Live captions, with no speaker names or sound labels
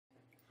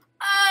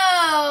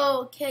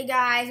Okay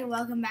guys, and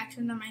welcome back to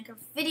another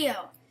Minecraft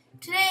video.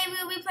 Today we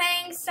will be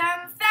playing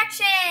some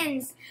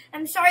factions.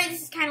 I'm sorry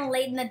this is kind of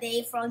late in the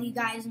day for all you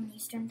guys in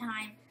Eastern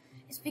time.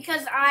 It's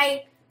because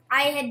I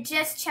had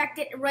just checked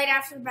it right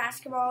after the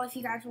basketball. If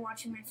you guys were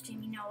watching my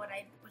stream, you know what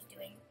I was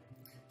doing.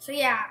 So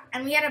yeah,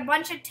 and we had a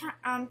bunch of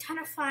ton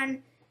of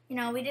fun. You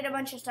know, we did a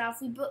bunch of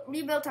stuff. We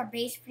rebuilt our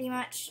base pretty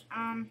much.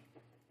 And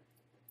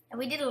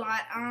we did a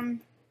lot.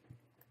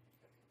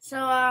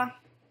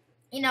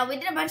 You know, we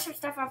did a bunch of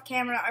stuff off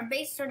camera. Our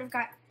base sort of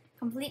got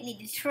completely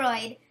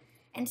destroyed,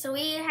 and so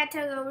we had to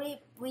go.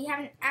 We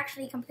haven't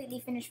actually completely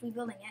finished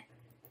rebuilding it,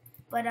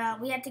 but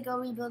we had to go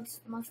rebuild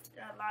a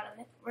lot of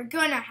it. We're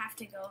gonna have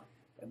to go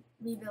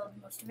rebuild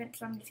most of it,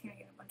 so I'm just gonna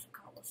get a bunch of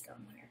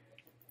cobblestone here.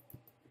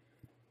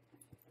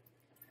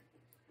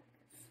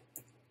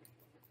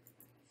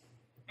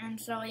 And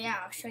so yeah,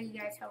 I'll show you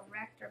guys how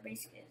wrecked our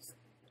base is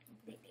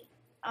completely.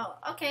 Oh,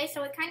 okay.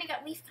 So we've kind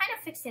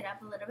of fixed it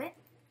up a little bit.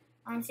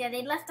 So yeah,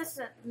 they left us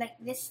like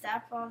this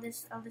stuff, all this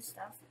stuff.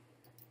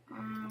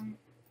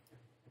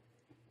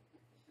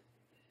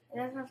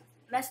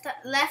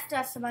 Left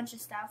us a bunch of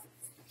stuff,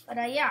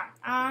 but yeah.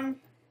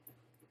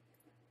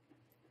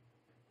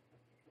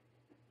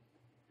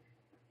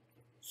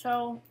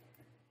 So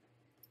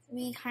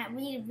we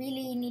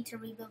really need to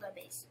rebuild our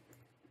base.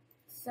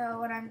 So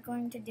what I'm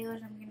going to do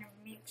is I'm gonna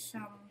make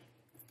some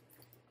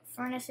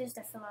furnaces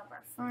to fill up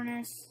our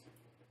furnace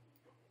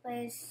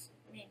place.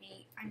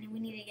 Maybe, we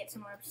need to get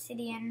some more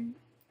obsidian.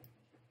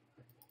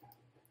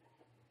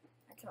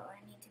 That's all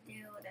I need to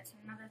do. That's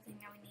another thing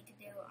that we need to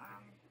do.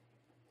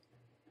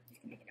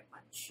 Just gonna get a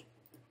bunch.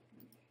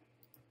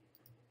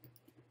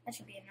 That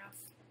should be enough.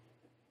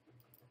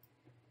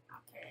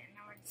 Okay,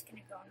 now we're just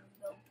gonna go and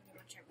rebuild pretty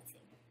much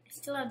everything. I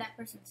still have that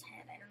person's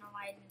head. I don't know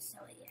why I didn't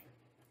sell it yet.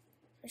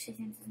 Especially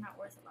since it's not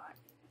worth a lot.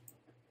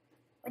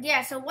 But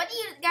yeah, so what do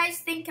you guys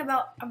think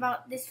about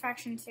this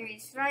faction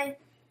series? Should I,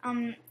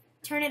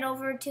 turn it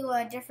over to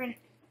a different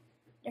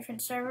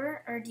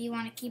server, or do you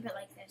want to keep it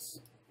like this?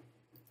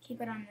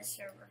 Keep it on this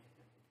server.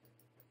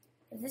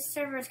 Because this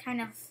server is kind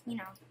of, you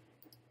know,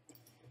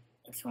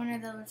 it's one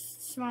of those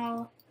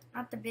small,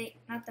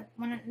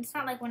 it's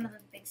not like one of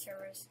those big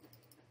servers.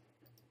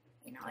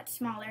 You know, it's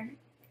smaller.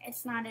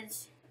 It's not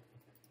as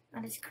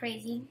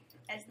crazy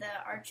as the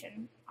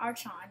Archon.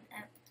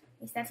 At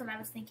least that's what I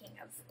was thinking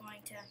of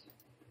going to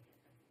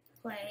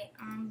play.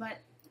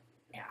 But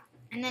yeah.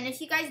 And then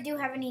if you guys do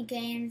have any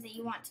games that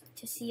you want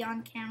to see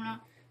on camera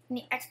on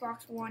the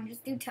Xbox One,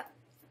 just do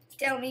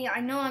tell me.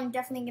 I know I'm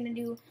definitely going to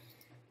do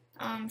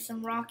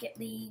some Rocket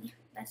League.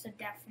 That's a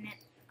definite.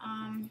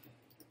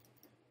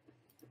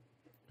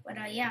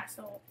 But yeah,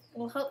 so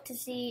we'll hope to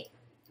see.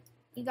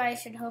 You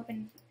guys should hope,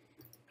 and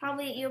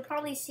you'll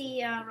probably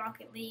see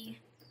Rocket League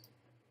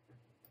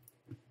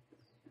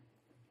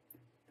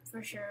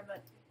for sure.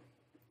 But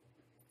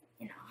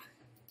you know,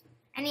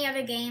 any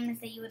other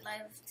games that you would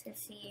love to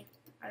see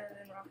other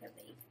than Rocket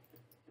League?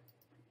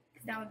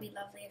 That would be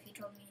lovely if you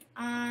told me.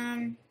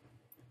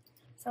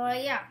 So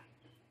yeah.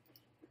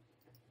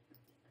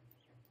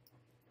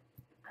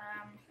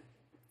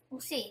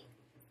 We'll see.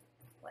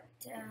 What,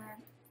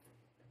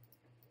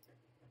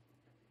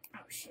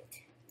 oh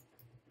shit.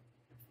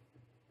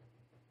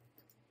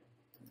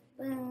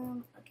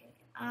 Boom. Okay.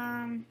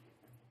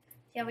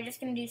 Yeah, we're just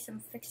gonna do some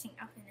fixing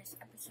up in this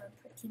episode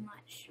pretty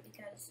much,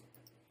 because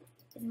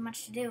there's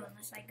much to do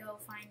unless I go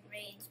find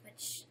raids,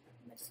 which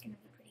it's gonna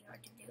be pretty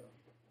hard to do.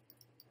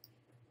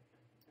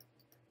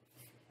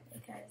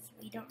 Because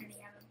we don't really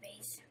have a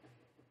base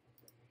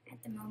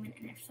at the moment,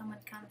 and if someone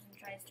comes and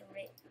tries to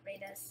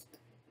raid us,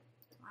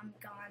 I'm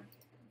gone.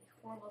 It'd be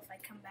horrible if I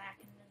come back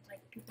and there's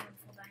like people in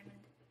full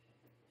diamond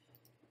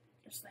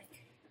just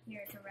like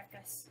here to wreck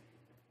us,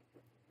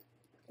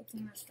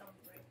 taking our stone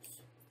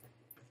bricks.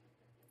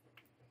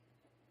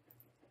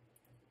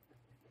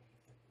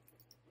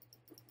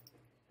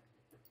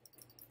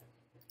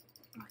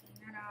 Knocking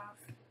that off.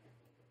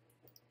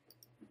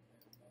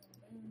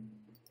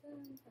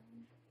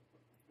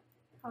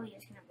 Probably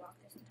just gonna block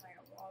this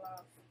entire wall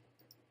off.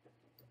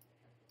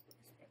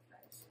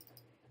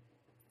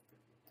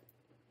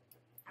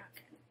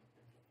 Okay.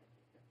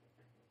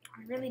 I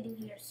really do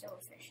hear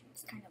silverfish, and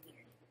it's kind of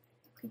weird,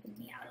 creeping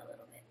me out a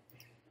little bit.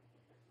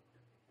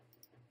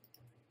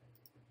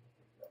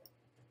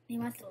 They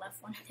must have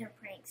left one of their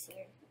pranks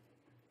here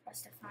for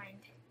us to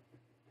find.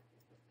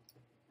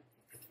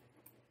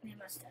 They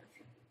must have.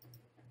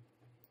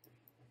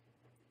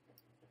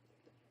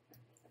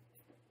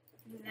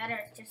 Either that, or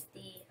it's just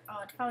the,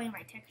 oh, it's probably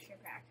my texture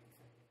pack.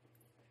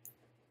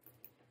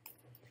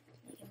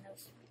 Making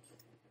those ones.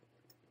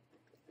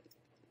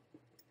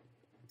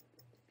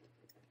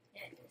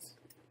 Yeah, it is.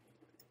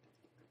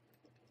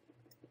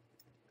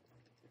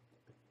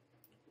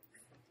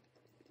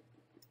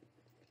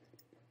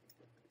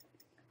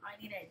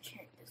 I need to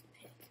enchant this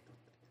pick.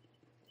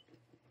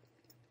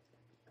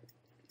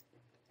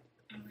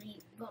 I'm gonna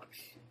need books.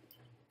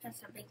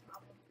 That's a big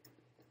problem.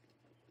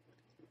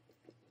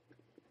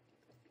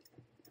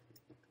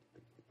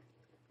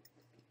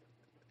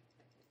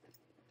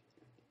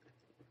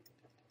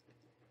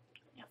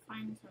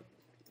 find some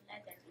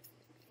leather.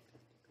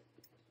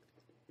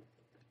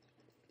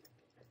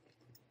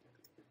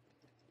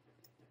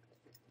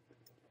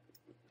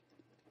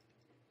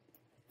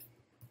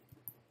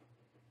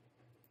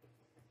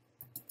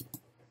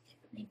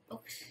 Need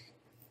books.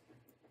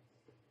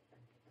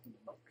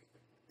 Books.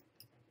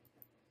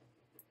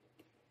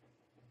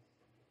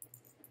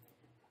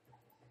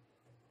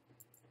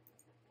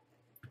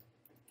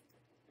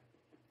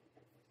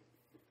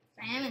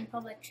 I am in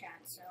public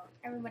chat, so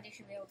everybody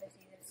should be able to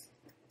see this.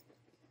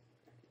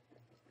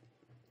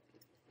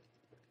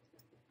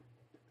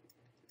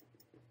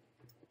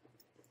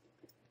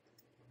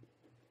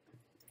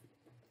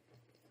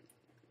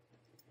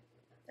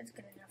 That's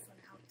good enough for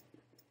now.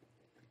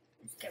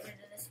 Just get rid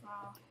of this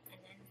wall, and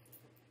then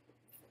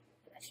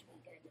that should be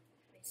good.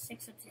 There's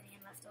 6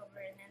 obsidian left over,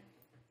 and then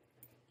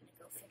I'm gonna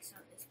go fix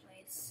out this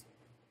place.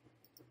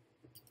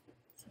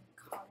 Some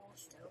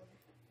cobblestone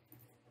to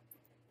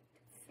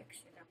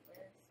fix it up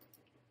with.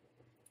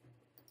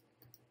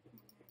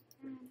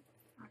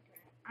 Okay.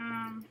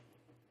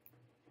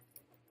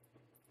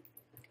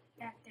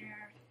 Back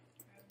there,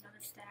 I have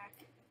another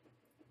stack.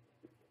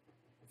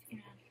 Just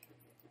gonna,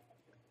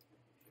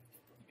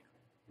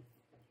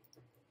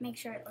 make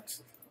sure it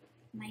looks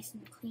nice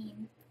and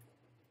clean.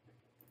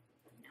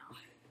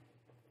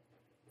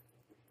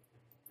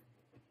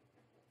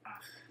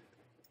 Ugh,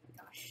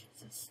 gosh,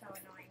 this is so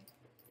annoying.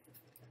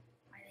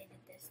 Why they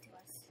did this to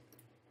us.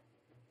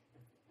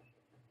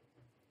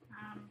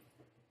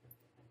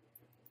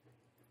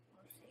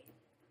 We'll see.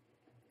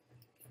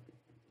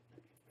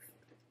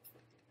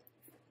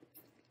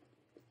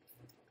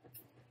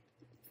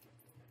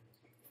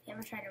 If you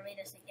ever try to raid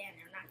us again,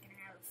 you're not gonna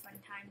have a fun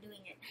time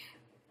doing it.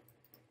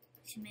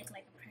 You should make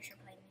like a pressure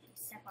plate, and if you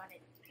step on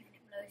it, then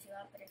it blows you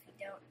up, but if you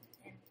don't,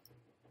 then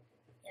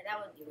yeah, that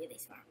would be really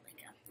smart,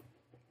 like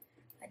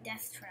a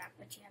death trap,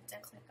 but you have to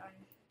click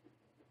on.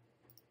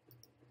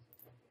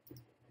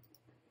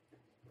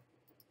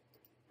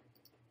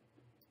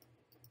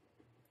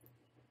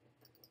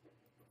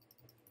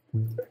 Who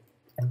is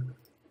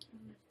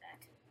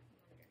that? I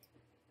wonder.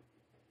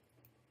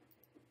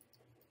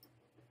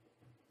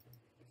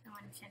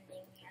 Someone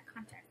sending me a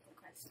contact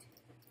request.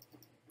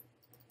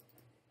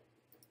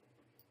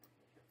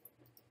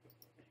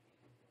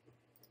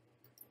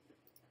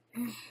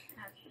 Okay.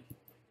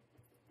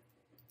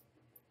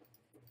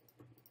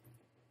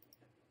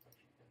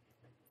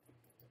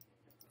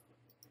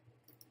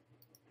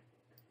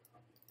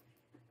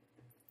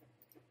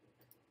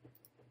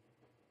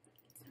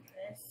 Some of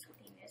this,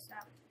 clean this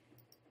up.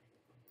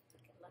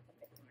 Make it look a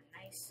bit more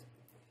nice.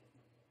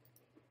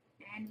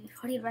 And we've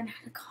already run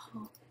out of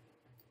coal.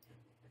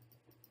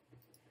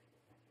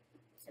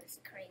 So it's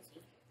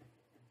crazy.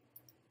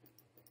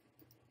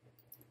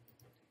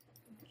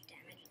 How much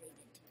damage they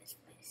did to this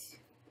place.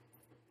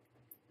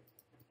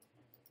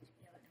 Just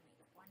be able to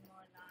make one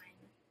more line.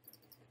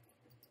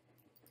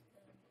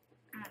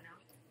 I don't know.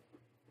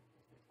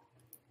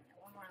 Yeah,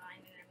 one more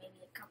line and then maybe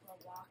a couple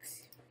of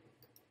walks.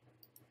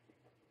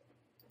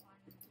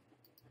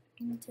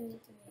 1, 2,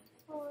 3,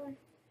 4.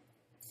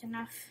 It's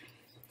enough.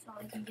 That's all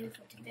we can do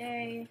for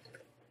today.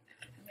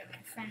 I'll get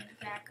my friend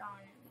back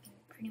on and we can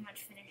pretty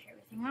much finish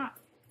everything off.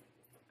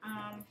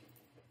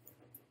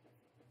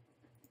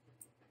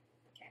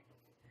 Okay.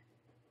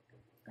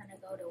 Gonna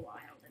go to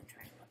Wild and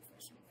try to look for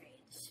some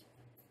raids to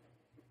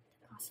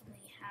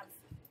possibly have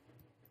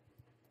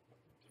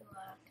to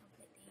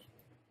completely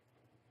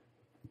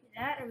do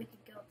that, or we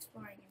could go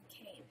exploring in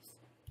caves.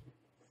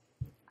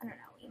 I don't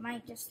know. We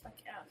might just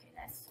look. Oh, okay,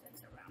 that's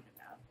a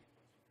roundabout.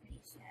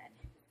 Pretty sad.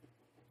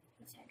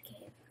 Pretty sad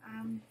cave.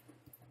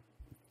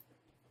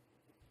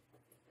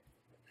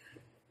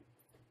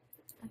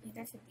 Okay,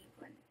 that's a deep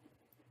one.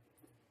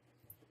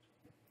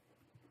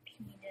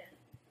 Need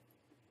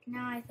to.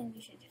 Now I think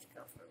we should just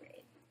go for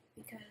raid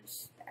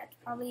because that's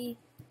probably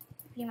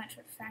pretty much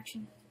what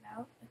faction is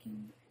about.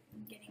 Looking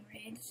and getting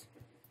raids.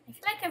 I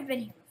feel like I've been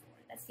here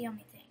before. That's the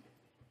only thing.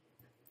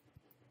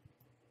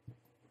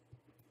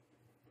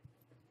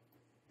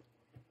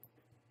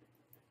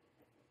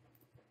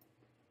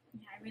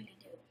 Yeah, I really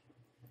do.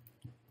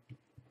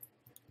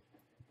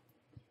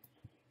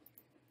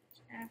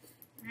 Map.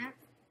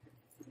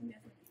 I think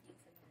that's what we do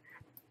for the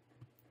map.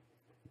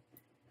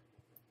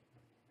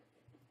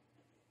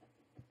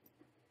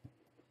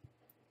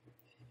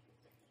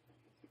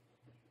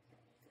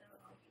 So,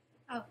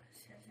 oh,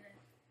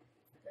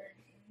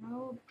 there's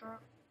no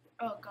dark.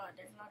 Oh god,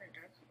 there's a lot of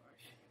dark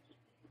floors.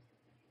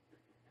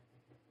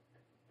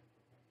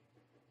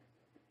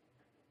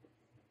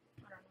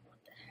 I don't know what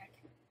the heck.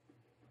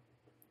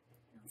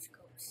 No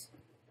scopes.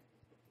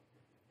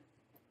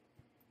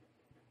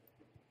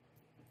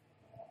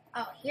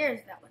 Oh,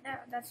 here's that one.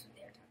 That's what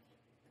they're talking about.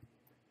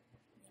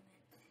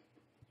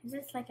 Is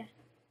this like a...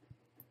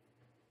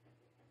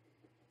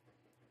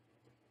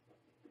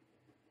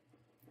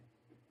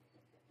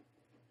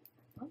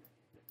 What?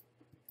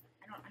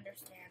 I don't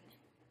understand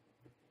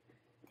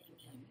what they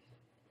mean by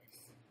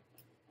this.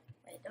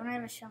 Wait, don't I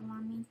have a shovel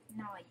on me?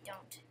 No, I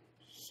don't.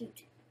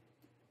 Shoot.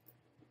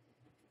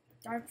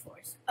 Dark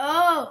Force.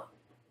 Oh!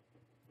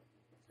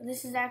 So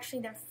this is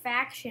actually their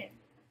faction.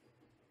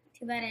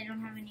 Too bad I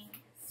don't have any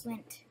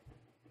flint.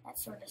 That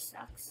sort of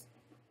sucks.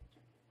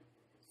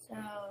 So...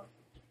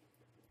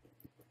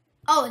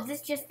 Oh, is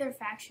this just their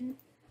faction?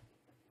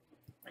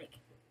 Like,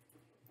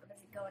 or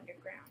does it go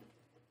underground?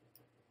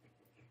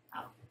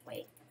 Oh,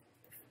 wait.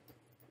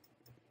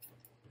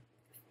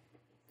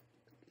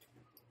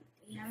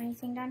 Do you have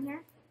anything down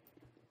here?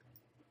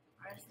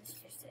 Or is this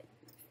just it?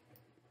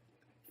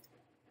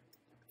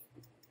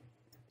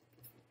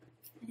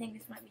 I think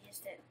this might be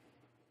just it.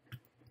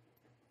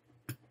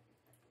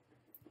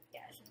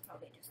 Yeah, this is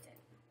probably just it.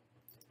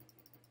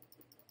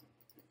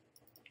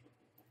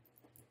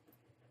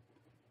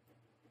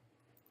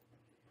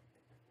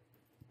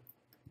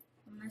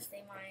 Unless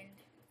they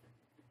mined.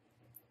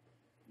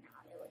 No,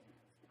 they wouldn't.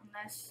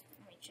 Unless,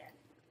 let me check.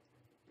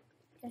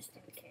 Just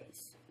in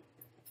case.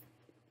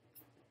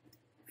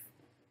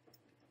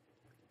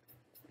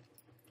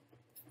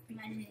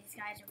 Imagine these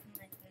guys are from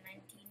like the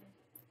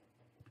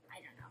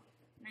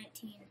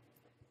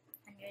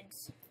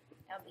 1900s.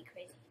 That would be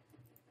crazy.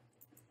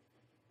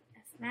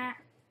 F map.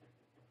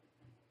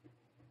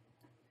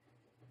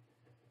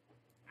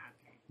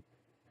 Okay.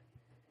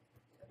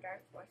 So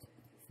Dark Forces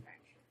is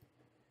faction.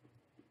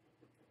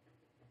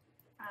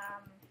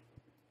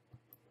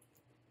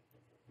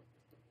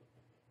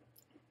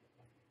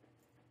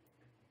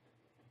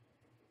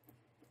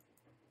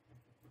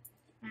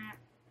 Map.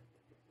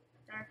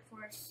 Dark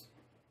Force.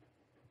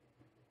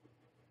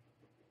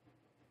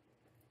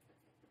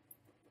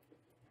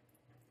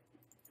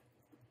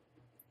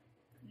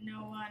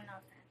 No one,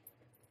 okay.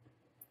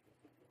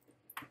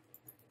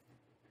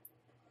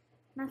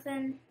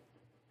 Nothing.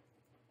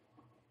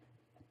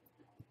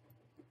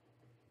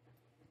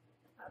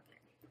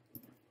 Okay.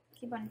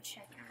 Keep on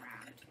checking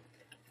around.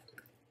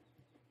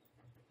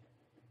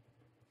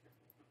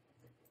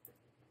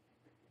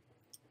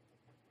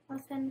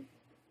 Nothing.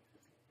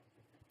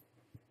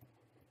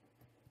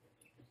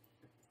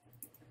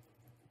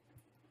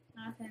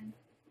 Nothing.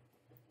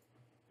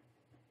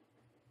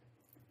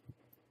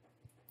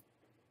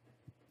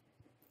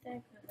 What the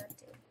heck does that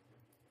do?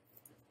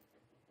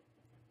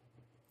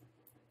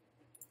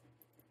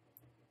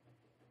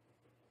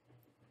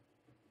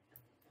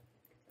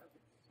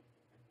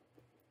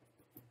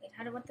 Wait,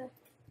 how do what the?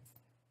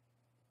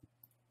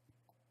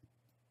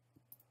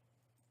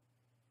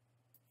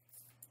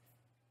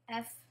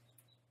 F.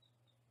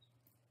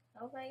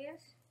 Help, I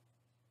guess.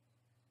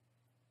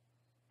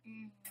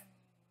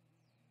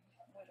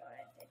 What do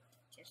I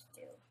just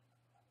do?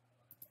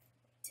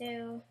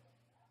 Two.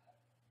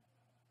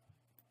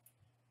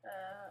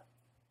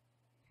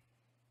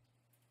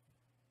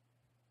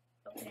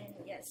 Open.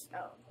 Yes.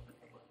 Oh.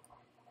 Okay.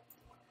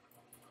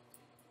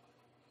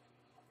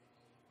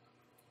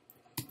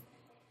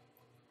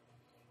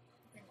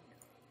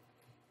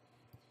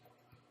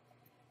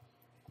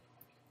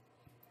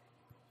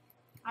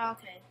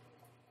 Okay.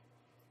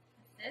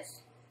 This?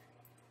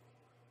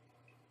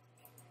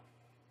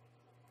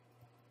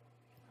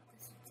 Oh,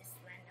 this is just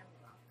random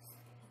blocks.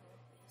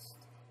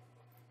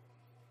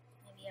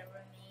 Maybe a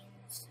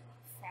remains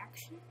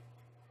faction?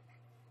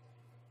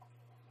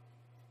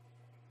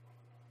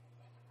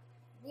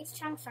 These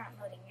chunks aren't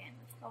loading in,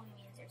 which probably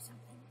means there's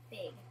something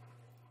big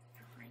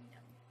behind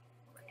them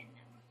or in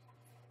them.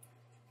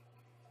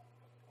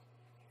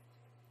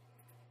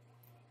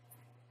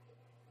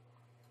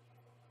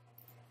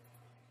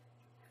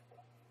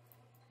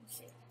 Let's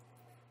see.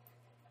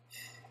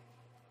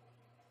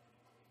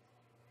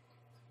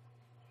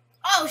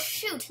 Oh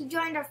shoot, he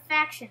joined our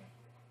faction.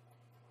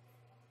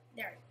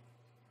 There.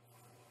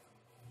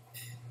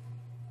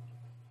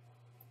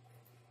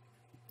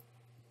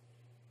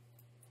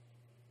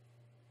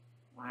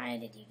 Why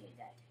did you do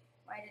that?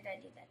 Why did I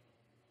do that?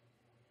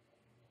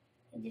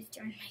 He just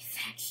joined my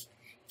faction.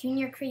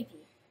 Junior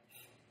Creepy.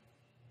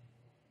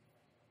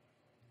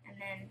 And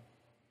then,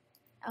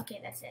 okay,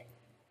 that's it.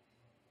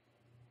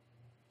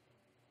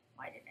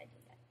 Why did I do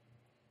that?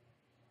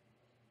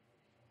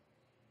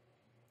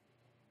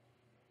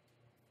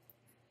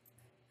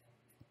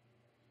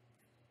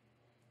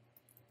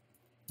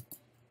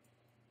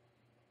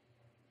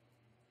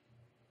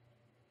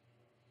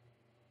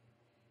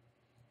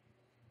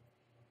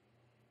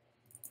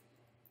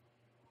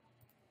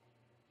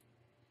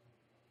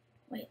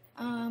 Wait,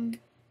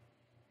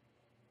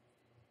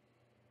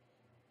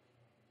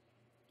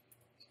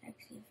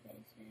 sexy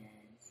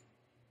faces.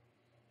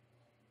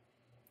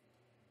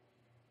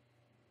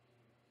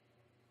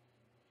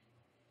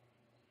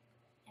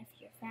 F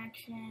your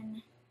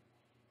faction.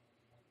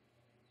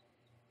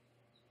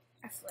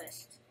 F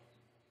list.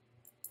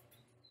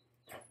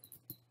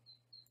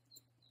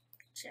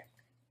 Check.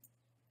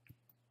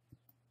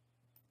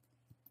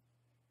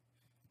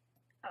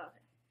 Oh,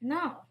 okay.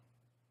 No.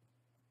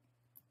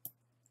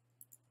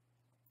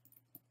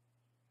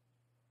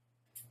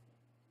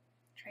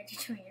 Try to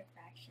join your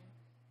faction.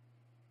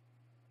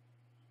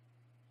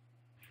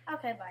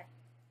 Okay, bye.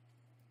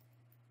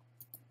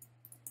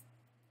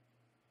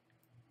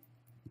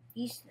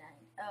 East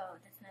Nine. Oh,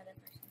 that's another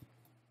person.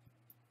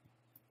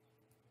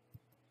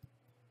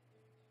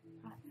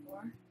 Pot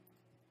 4.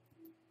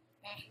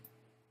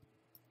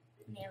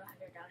 Only have $100.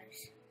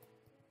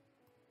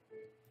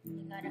 I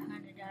got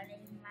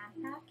 $100 in my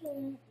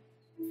pocket.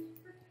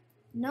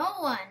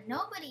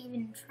 Nobody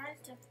even tries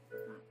to. Oh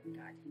my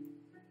god.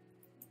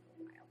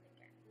 Go wild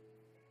again.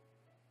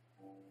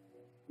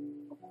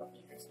 I'll put me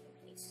in this new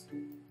place.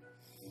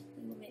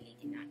 You really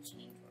did not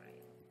change where I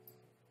am.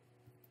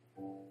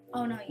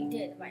 Oh no, you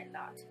did by a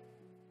lot.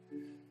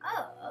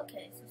 Oh,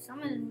 okay. So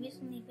someone has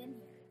recently been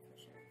here for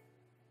sure.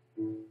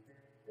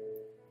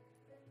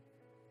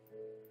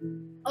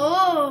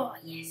 Oh,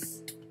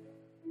 yes.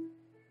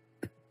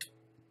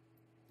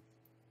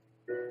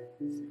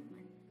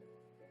 Someone.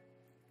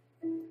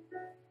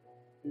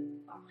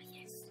 Oh,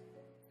 yes.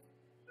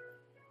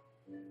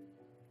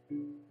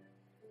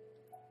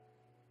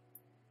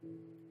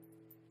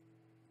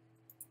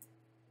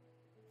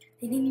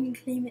 They didn't even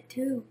claim it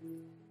too.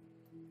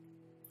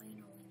 Oh, you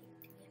know, we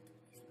have to place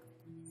it. Wait,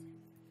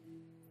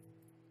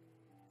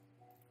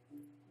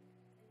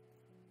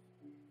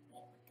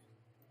 what the?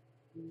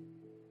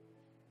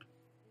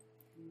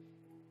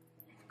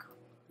 Let's go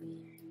over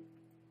here.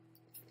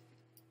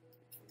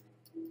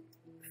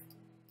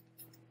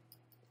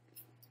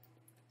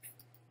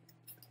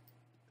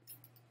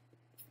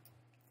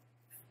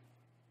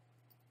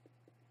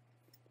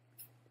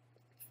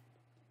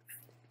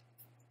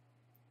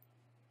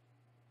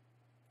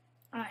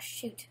 Ah,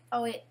 shoot.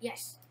 Oh, wait,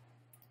 yes.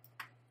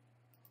 I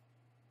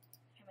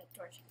make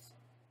torches.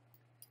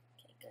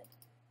 Okay, good.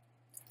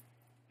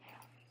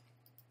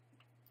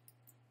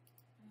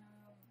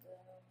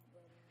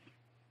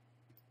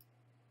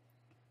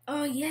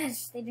 Oh,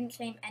 yes. They didn't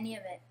claim any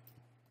of it.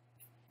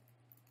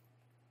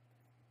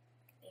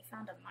 They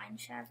found a mine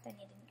shaft and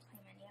they didn't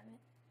claim any of it.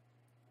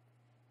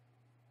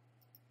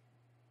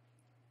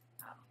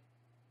 Oh.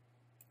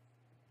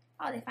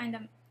 Oh, they find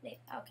them.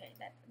 Okay,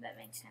 that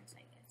makes sense, I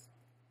guess.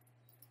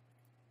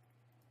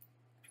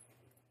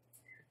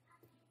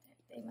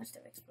 They must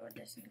have explored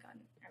this and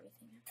gotten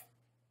everything out.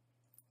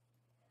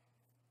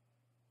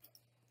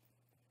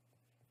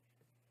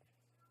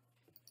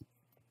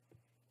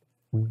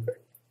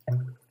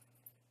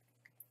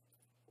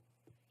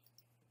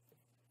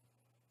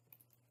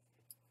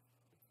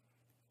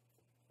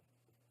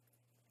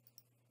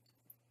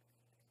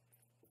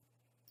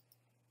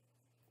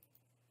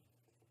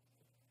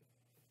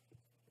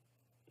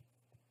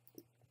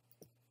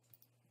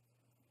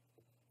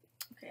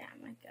 Okay,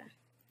 I'm like,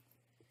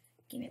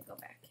 can it go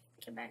back?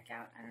 Get back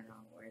out. I don't know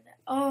where that.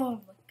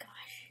 Oh my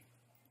gosh.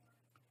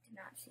 Did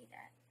not see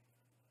that.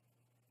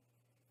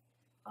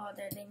 Oh,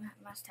 they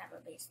must have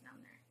a base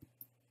down there.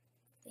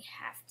 They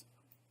have to.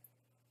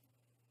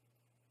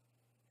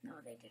 No,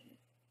 they didn't.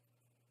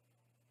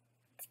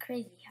 It's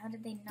crazy. How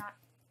did they not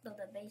build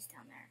a base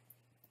down there?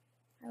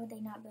 How would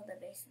they not build a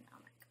base? Oh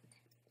my god.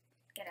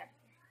 Get out of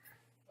here.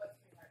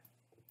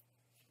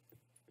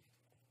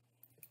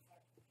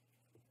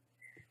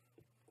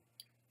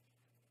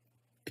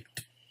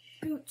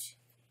 Shoot.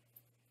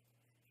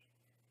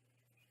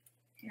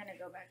 I'm gonna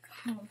go back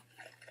home.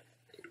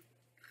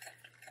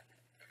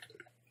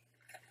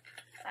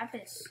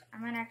 Lapis, I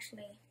might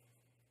actually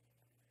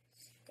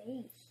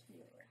stay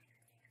here.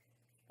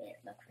 Wait,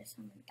 look for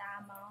some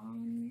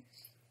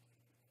diamonds.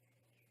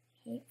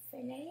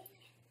 Hopefully.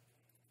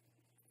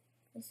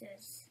 This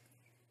is.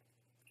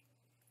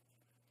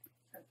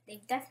 So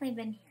they've definitely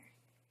been here.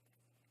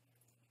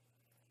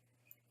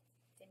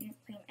 They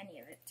didn't claim any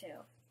of it,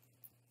 too.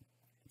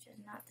 Which is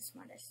not the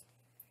smartest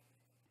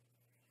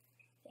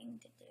thing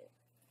to do.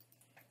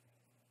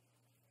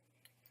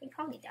 They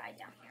probably died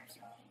down here or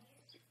something.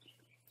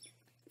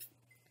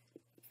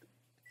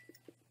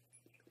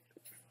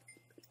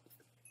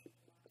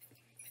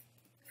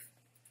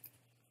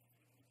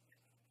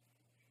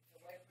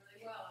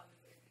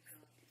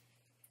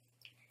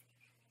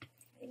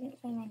 They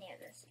didn't claim any of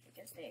this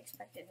because they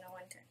expected no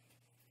one to.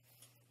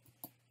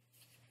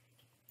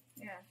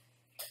 Yeah.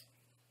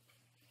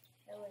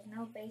 There was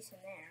no base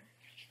in there,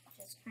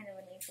 which is kind of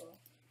unusual.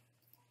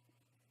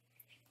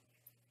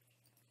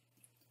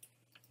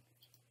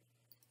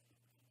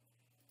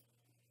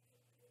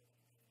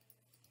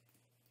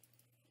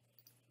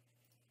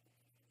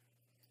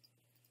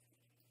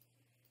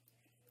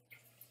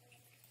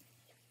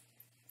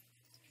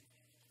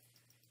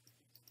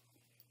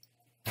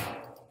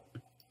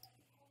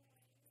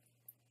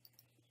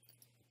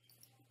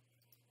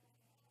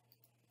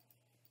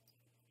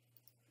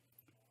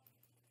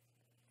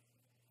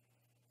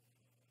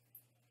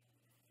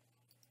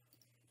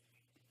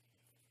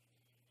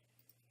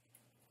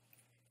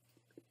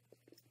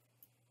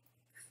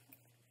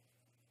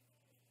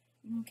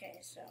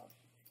 Okay, so I'm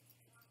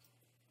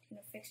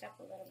gonna fix up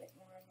a little bit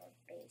more of our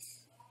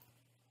base.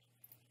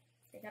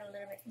 They got a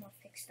little bit more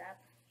fixed up.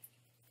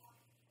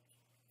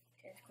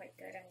 It's quite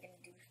good. I'm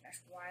gonna do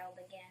Fresh Wild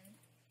again.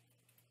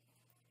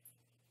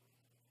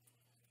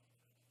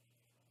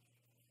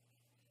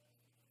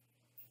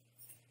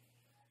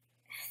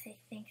 They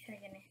think they're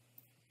gonna.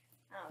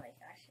 Oh my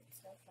gosh, it's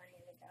so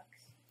funny, the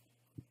ducks.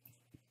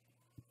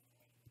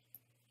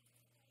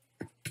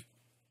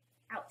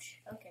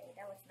 Ouch. Okay,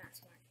 that was not not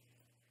smart.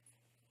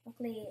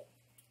 Hopefully,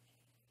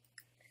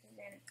 this is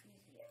an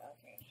easier.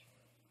 Okay.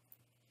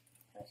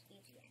 That was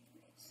easy,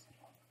 anyways.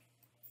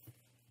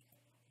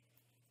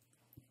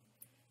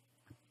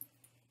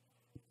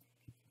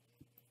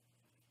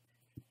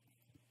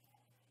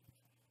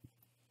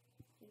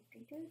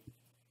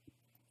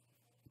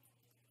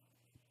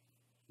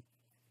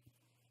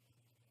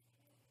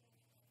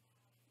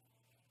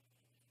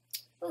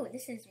 Oh,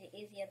 this is the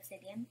easy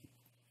obsidian.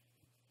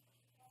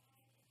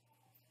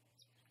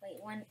 Wait,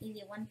 one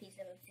piece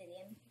of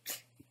obsidian.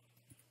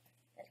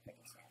 That's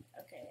pretty sad.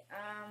 Okay,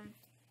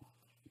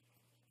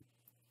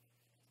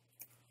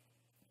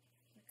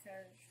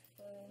 because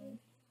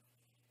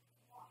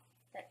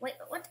that wait,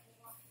 what?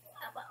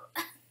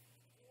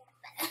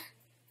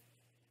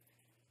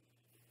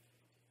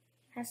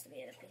 Has to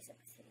be a piece of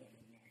obsidian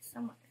in there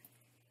somewhere.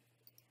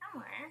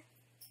 Somewhere.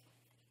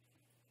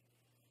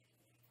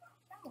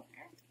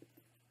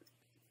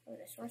 Oh,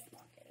 the source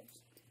block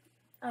is.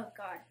 Oh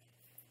god.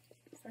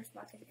 Source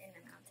block is in the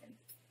mountain.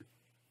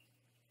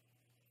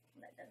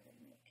 That doesn't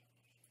make.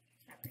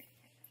 It's not right.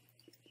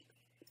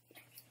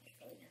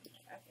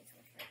 Okay, so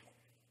it's right there.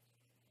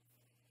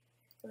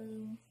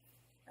 Blue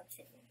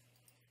obsidian.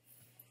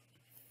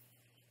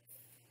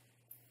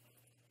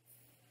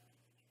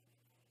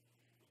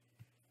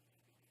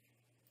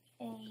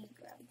 Okay,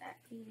 grab that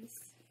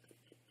piece.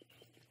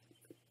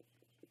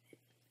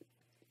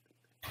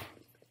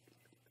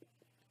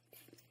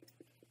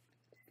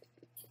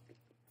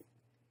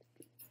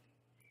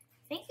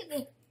 I think you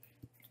can.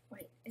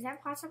 Wait, is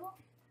that possible?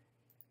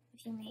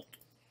 If you make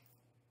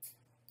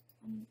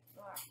one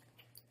block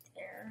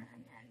there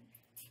and then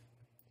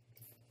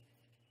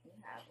you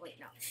have. Wait,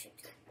 no, shoot.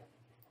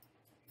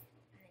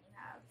 And then you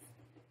have.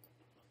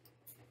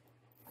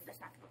 Oh, that's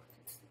not gonna work.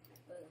 It's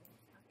boom.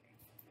 Okay.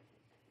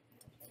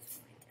 Place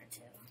one right there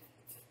too.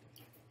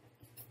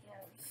 You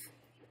have.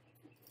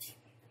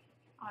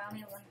 Oh, I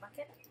only have one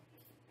bucket.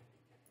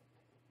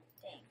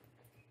 Dang.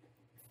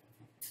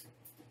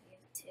 You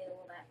have two.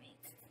 Will that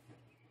make?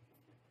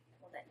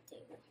 Will that do?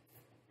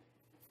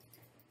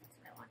 That's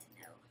what I want to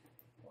know.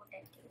 What will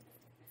that do?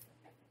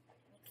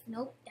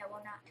 Nope, that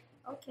will not.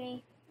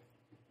 Okay.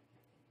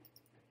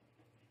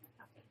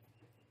 Okay.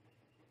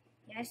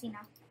 Yeah, I see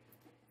now.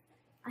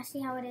 I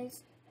see how it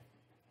is.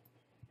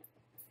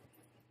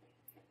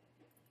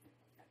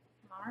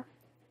 Mark.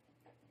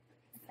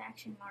 The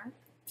faction mark.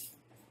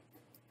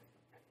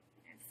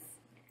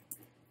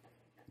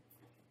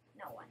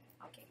 No one.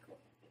 Okay, cool.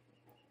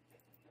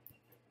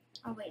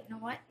 Oh wait, you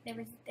know what?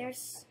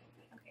 There's.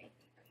 Okay.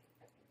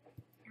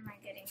 Am I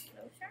getting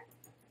closer?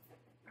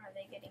 Are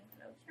they getting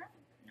closer?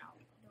 No.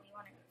 Do we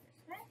want to go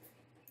this way?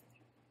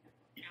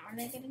 No. Are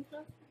they getting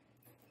closer?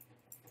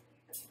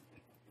 Okay,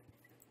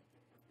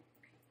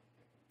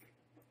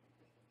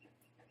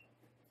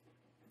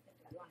 do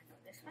we want to go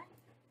this way?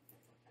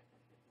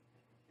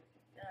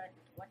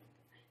 What?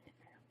 I don't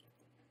get it.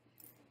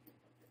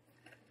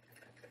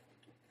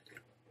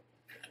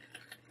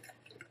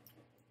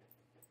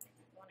 Do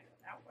we want to go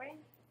that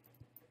way?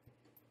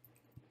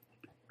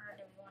 Or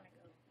do we want to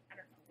go? I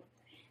don't know what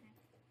the heck.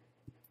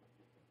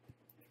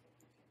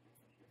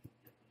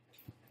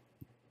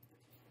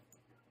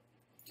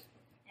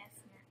 Yes,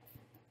 no.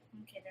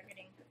 Okay, they're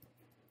getting.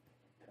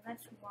 So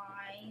that's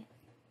why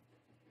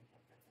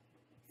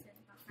it says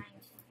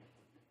behind you.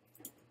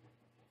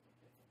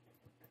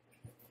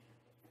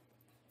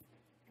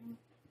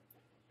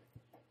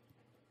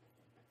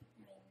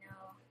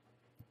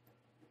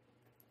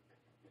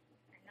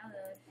 I know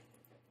those.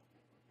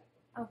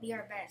 Oh, be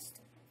our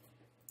best.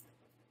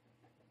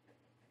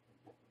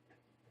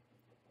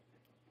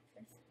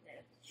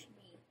 There should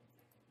be.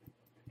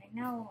 I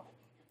know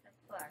the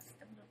plus,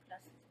 the blue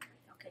plus.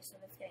 Okay, so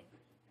that's getting.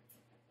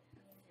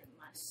 It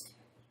must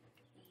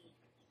be.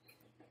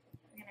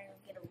 We're gonna go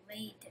get a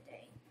raid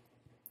today.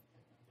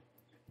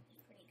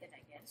 It's pretty good,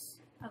 I guess.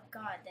 Oh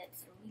god,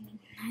 that's a really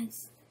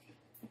nice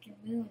looking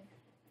moon.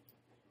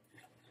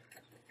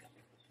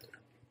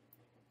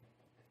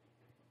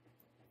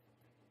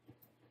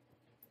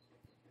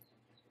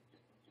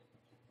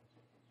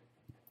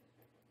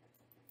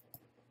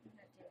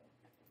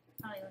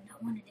 I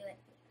don't want to do it.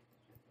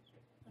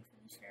 Look for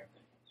the server.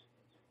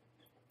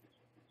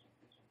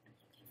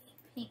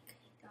 Pink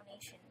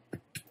donation.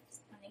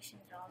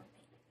 Donations are all pink.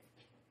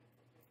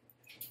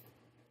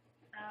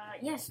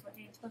 Yes, we're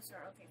getting closer.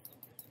 Okay.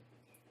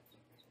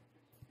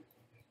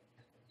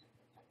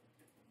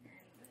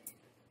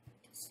 And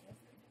just see if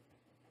we can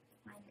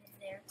find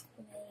their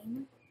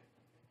claim.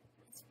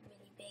 It's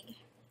really big.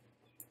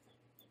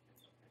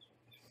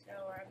 So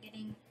we're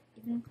getting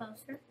even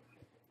closer.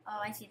 Oh,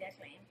 I see that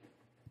claim.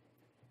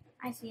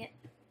 I see it.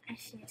 I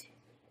see it.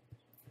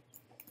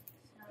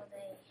 So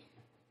they.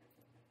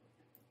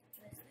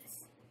 What is this?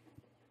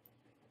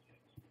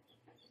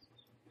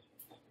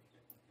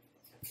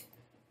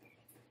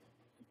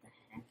 What the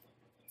heck?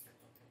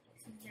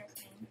 This is their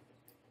thing.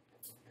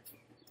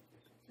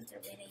 Since they're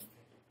really.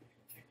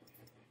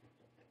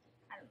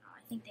 I don't know.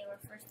 I think they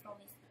were first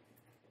probably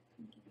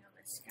thinking of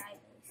a sky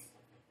base.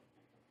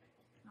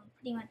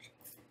 Pretty much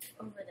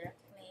over their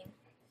claim.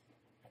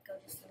 I go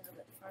just a little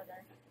bit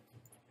farther.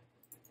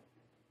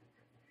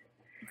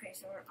 Okay,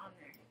 so we're on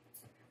there.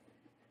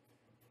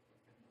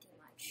 Too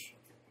much.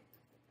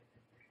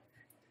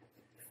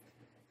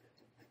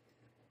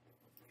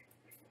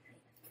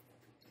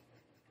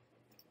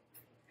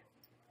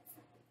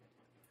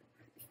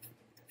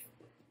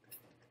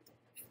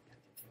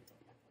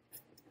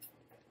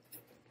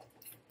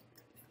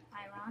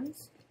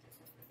 Irons.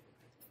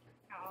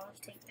 I'll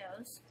just take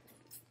those.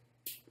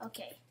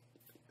 Okay.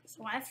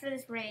 So after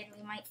this raid,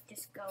 we might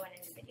just go and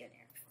end the video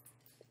there.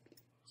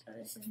 So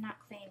this is not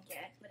claimed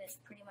yet, but it's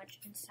pretty much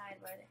inside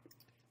where the...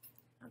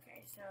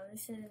 Okay, so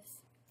this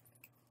is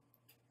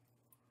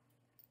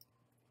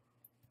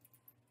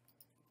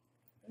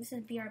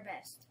be our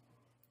best.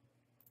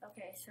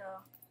 Okay,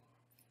 so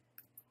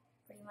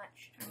pretty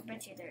much, I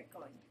bet you they're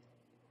going.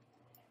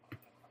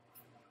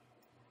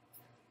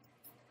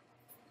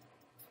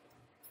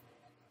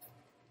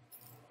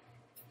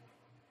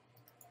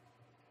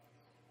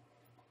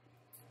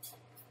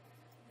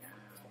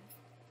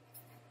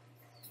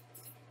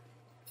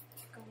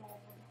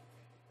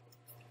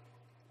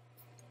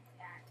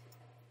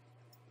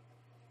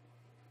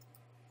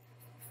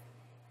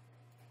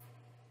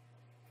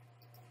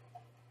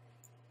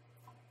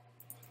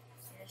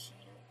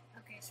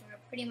 Okay, so we're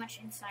pretty much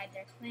inside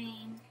their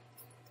claim.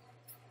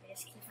 We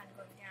just keep on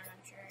going down,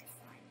 I'm sure it's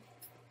fine.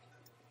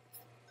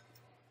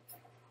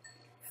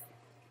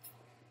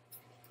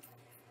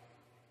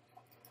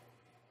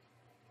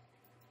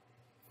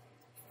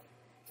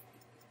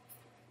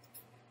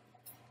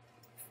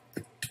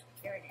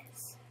 Here it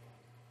is.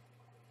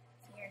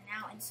 We are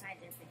now inside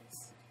their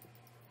base.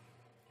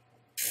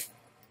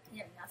 They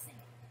have nothing.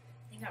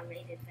 They got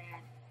raided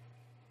bad.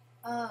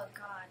 Oh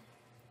god.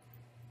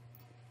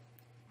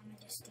 I'm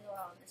gonna just steal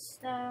all this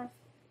stuff.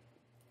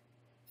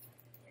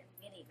 They're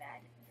really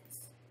bad at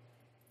this.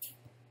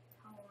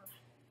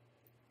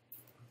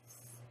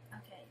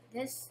 Okay,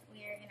 this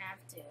we are gonna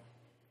have to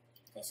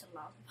place a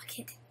lava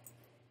bucket.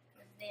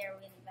 They are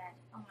really bad.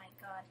 Oh my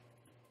god.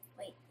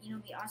 Wait, you know,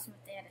 it'd be awesome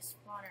if they had a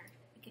spawner.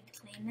 We could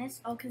claim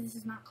this. Oh, because this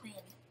is not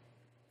claimed.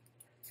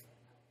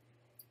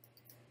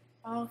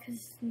 Oh,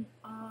 because we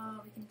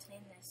can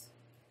claim this.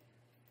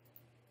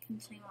 We can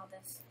claim all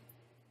this.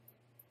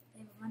 They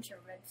have a bunch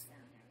of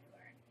redstone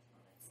everywhere and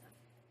all that stuff.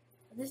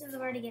 But this is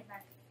where to get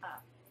back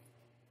up.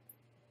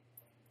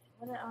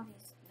 What do all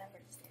these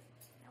levers do?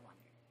 I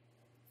wonder.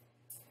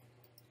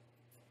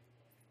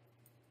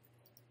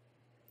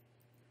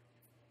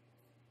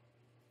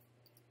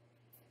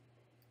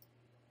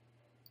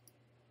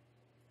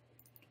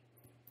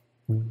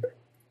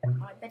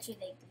 Oh, I bet you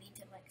they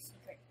deleted like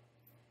secret.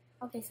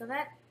 Okay, so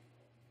they're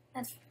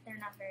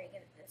not very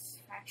good at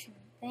this faction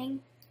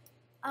thing.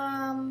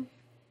 At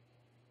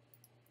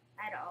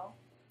all.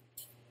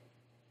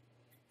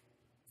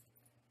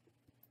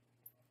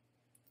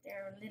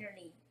 They're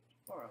literally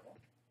horrible.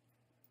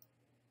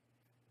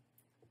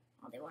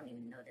 Oh, they won't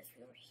even notice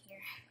we were here.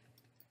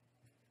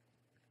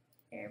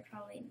 They're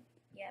probably,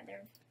 yeah,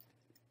 they're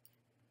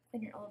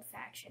quite an old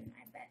faction,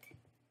 I bet.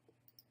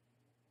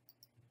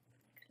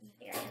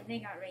 Yeah, they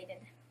got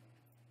raided.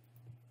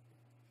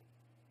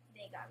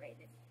 They got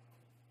raided.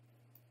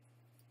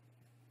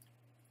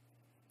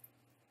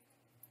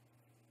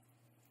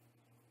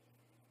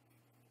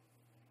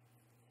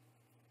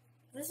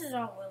 This is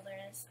all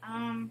wilderness.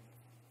 I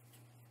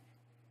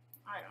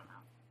don't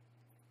know.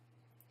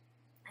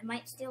 I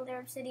might steal their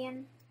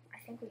obsidian. I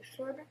think we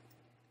should.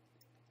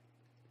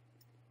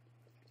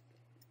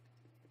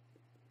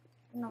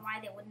 I don't know why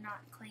they would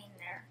not claim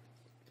their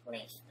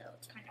place, though.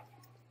 It's kind of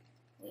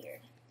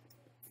weird.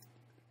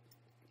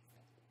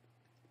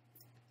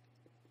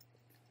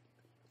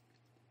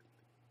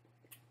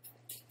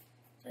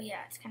 So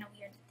yeah, it's kind of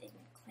weird that they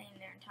didn't claim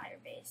their entire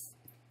base.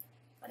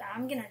 But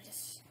I'm gonna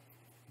just...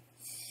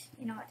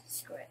 You know what?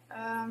 Screw it.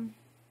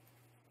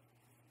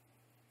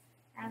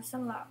 Have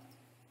some lava.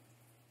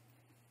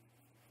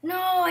 No,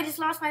 I just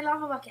lost my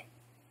lava bucket.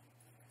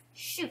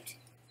 Shoot.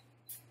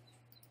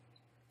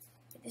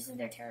 This is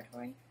their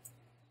territory.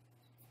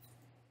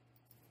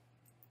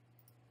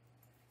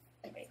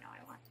 Wait, no,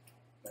 I want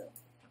blue.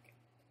 Okay.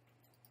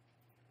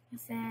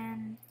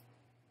 Nothing.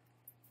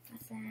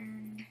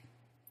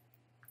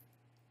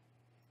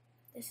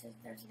 There's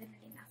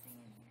literally nothing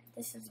in here.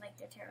 This is like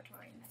their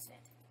territory and that's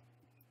it.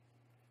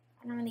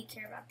 I don't really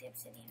care about the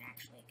obsidian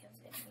actually, because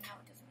you know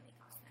it doesn't really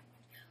cost that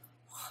much.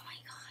 Oh my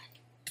god.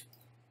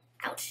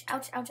 Ouch,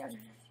 ouch, ouch, ouch,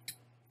 ouch.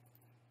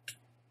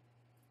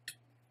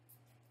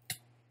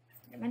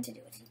 What I meant to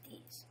do was eat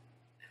these.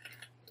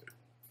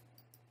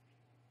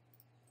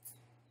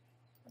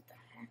 What the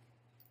heck?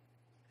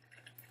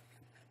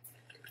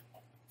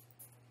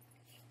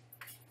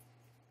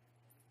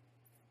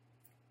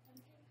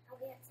 I'll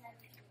be outside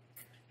with you.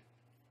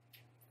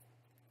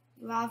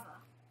 Lava.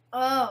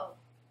 Oh.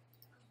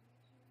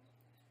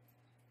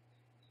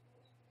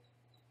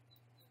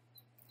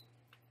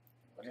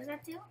 What does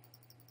that do?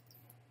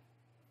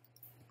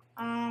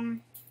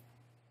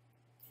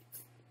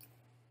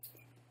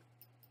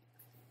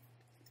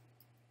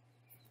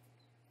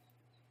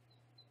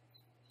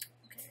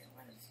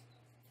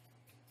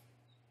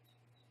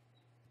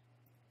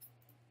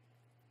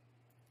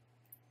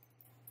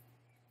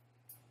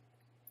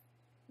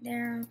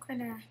 They're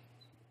kind of...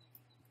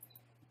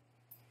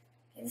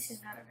 Okay, this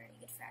is not a very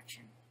good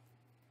faction.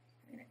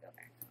 I'm going to go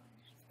back home.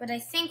 But I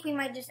think we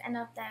might just end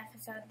up the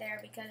episode there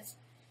because,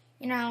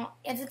 you know,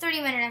 it's a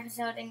 30-minute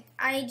episode and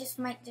I just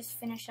might just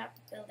finish up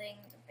building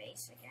the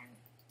base again.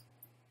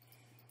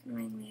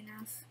 Annoyingly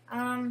enough.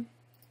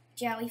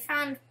 Yeah, we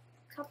found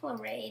a couple of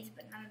raids,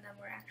 but none of them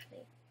were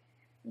actually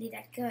really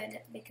that good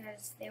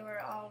because they were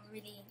all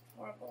really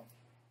horrible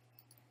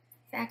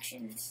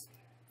factions.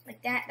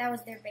 Like that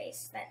was their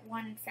base, that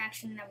one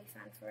faction that we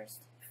found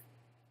first.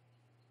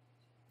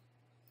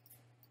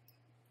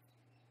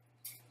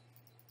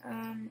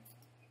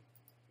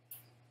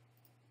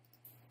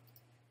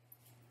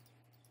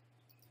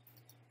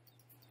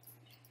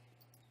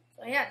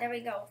 So yeah, there we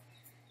go.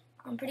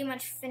 I'm pretty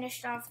much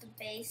finished off the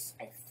base,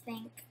 I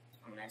think,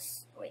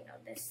 unless, wait, no,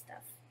 this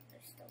stuff.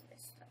 There's still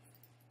this stuff.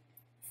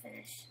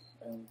 Finish.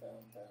 Boom,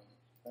 boom, boom,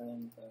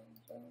 boom, boom,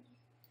 boom,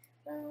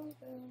 boom,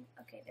 boom.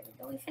 Okay, there we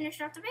go. We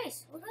finished off the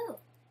base. Woohoo!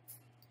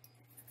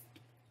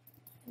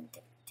 Didn't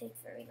take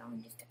very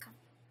long just to come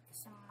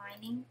some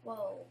mining.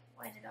 Whoa,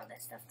 why did all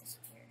that stuff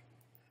disappear?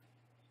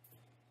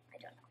 I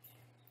don't know.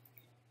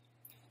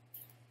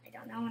 I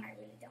don't know, and I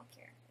really don't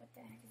care. What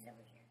the heck is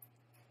over here?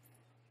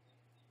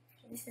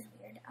 This is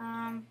weird.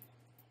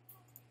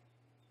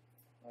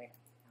 Wait.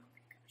 Oh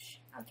my gosh.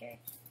 Okay.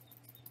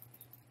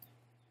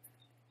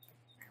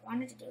 What I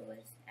wanted to do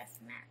was F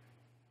map.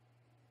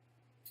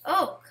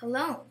 Oh,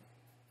 Cologne.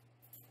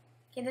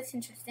 Okay, that's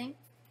interesting.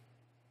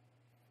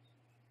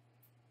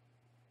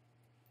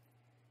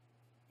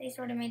 They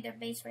sort of made their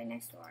base right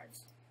next to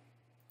ours.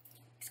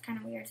 It's kind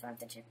of weird, so I have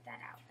to check that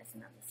out. That's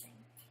another thing.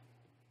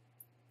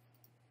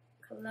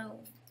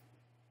 Cologne.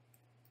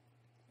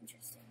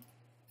 Interesting.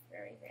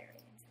 Very, very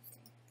interesting.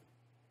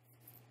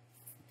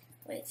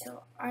 Wait,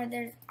 so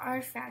there's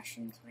our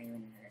faction claim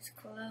and there's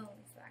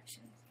Cologne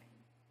faction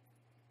claim.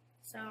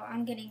 So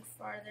I'm getting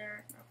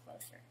farther or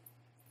closer.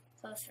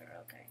 Closer,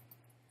 okay.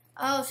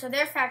 Oh, so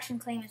their faction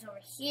claim is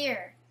over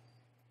here.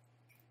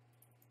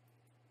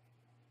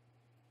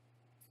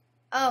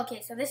 Oh,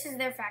 okay, so this is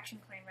their faction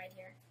claim right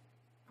here.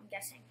 I'm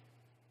guessing.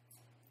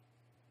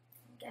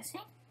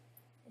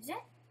 Is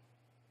it?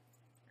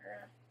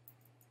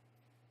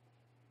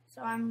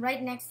 So I'm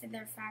right next to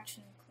their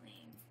faction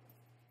claim.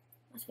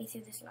 Must be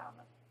through this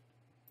lava.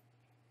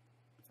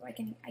 So I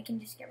can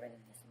just get rid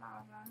of this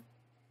lava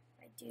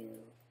if I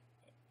do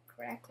it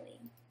correctly.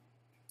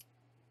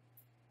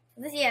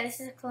 So this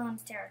is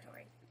Cologne's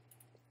territory.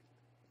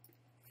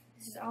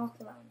 This is all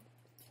Cologne.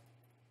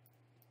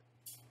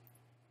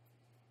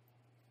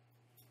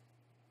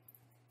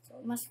 So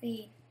it must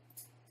be,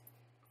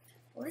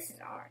 well, this is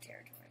our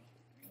territory.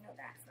 I know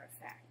that for a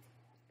fact.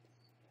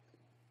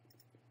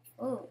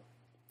 Oh.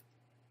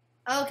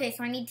 Okay,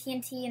 so I need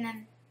TNT and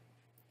then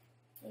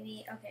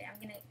maybe, okay, I'm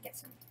gonna get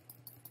some.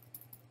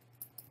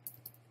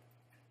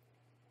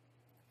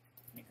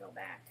 I'm gonna go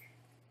back.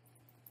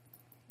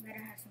 Better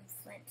have some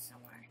flint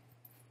somewhere.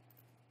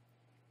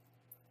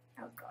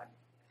 Oh god.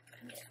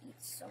 I'm gonna eat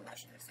so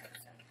much in this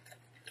episode.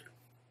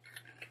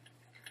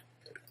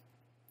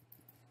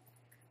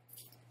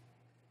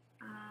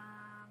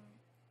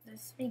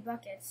 There's 3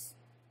 buckets.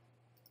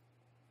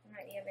 That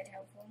might be a bit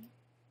helpful.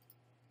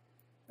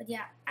 But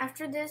yeah,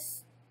 after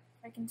this,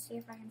 I can see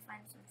if I can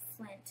find some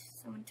flint.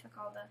 Someone took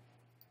all the...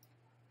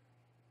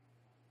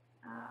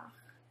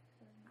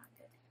 this is not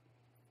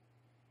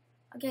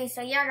good. Okay,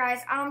 so yeah,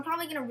 guys, I'm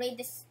probably going to raid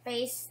this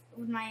space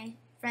with my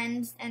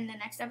friends in the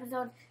next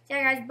episode. So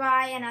yeah, guys,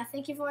 bye, and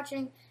thank you for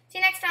watching. See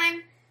you next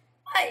time.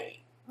 Bye.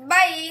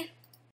 Bye.